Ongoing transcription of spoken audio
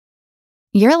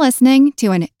You're listening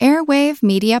to an Airwave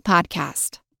Media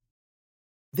Podcast.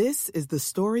 This is the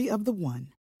story of the one.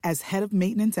 As head of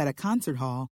maintenance at a concert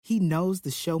hall, he knows the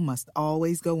show must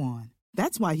always go on.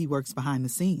 That's why he works behind the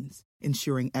scenes,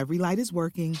 ensuring every light is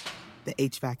working, the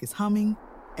HVAC is humming,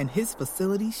 and his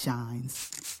facility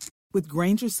shines. With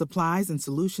Grainger's supplies and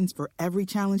solutions for every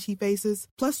challenge he faces,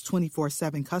 plus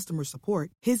 24/7 customer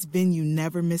support, his venue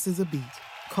never misses a beat.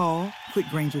 Call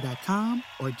quickgrainger.com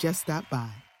or just stop by.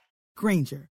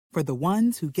 Grainger, for the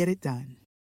ones who get it done.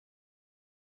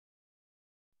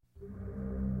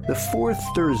 The fourth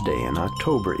Thursday in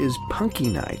October is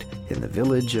Punky Night in the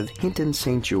village of Hinton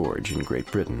St. George in Great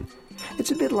Britain.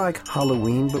 It's a bit like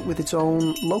Halloween, but with its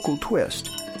own local twist.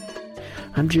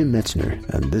 I'm Jim Metzner,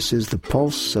 and this is the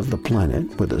Pulse of the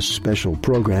Planet with a special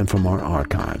program from our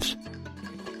archives.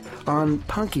 On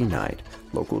Punky Night,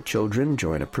 local children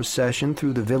join a procession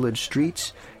through the village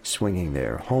streets, swinging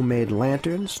their homemade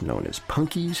lanterns, known as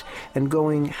punkies, and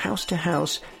going house to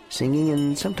house, singing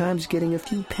and sometimes getting a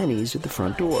few pennies at the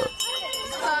front door.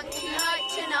 Punky night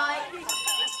tonight.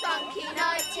 Punky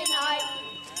night tonight.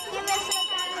 Give us a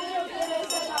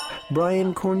penny.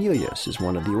 Brian Cornelius is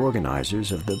one of the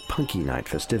organizers of the Punky Night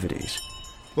festivities.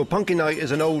 Well, Punky Night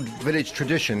is an old village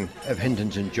tradition of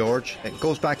Hinton St. George. It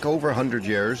goes back over 100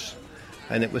 years,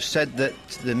 and it was said that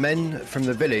the men from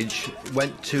the village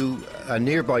went to a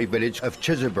nearby village of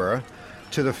Chisleborough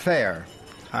to the fair,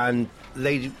 and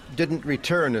they didn't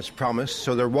return as promised,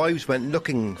 so their wives went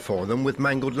looking for them with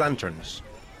mangold lanterns.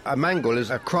 A mangold is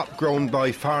a crop grown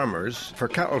by farmers for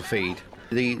cattle feed.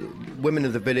 The women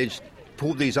of the village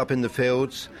pulled these up in the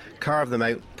fields, carved them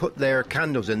out, put their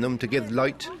candles in them to give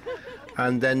light,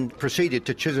 and then proceeded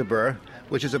to Chisleborough,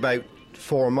 which is about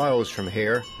 4 miles from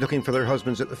here, looking for their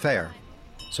husbands at the fair.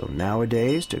 So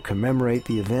nowadays, to commemorate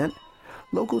the event,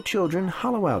 local children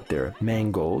hollow out their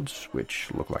mangolds, which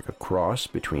look like a cross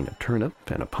between a turnip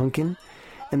and a pumpkin,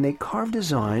 and they carve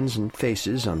designs and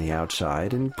faces on the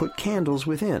outside and put candles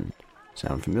within.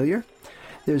 Sound familiar?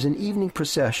 There's an evening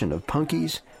procession of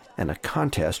punkies and a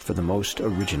contest for the most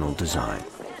original design.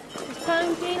 It's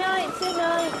Punky Night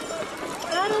tonight.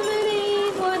 I don't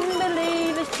believe, wouldn't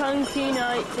believe it's Punky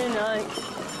Night tonight.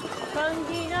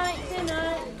 Punky Night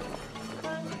tonight.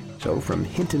 So from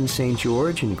Hinton St.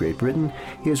 George in Great Britain,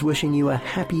 here's wishing you a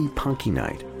happy Punky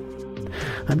Night.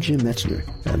 I'm Jim Metzner,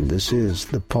 and this is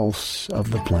the Pulse of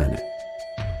the Planet.